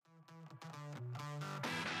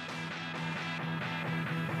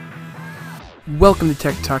Welcome to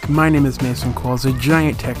Tech Talk. My name is Mason Coles, a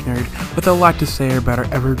giant tech nerd with a lot to say about our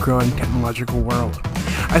ever-growing technological world.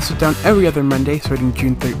 I sit down every other Monday, starting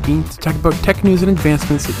June 13th, to talk about tech news and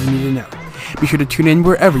advancements that you need to know. Be sure to tune in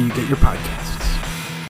wherever you get your podcasts.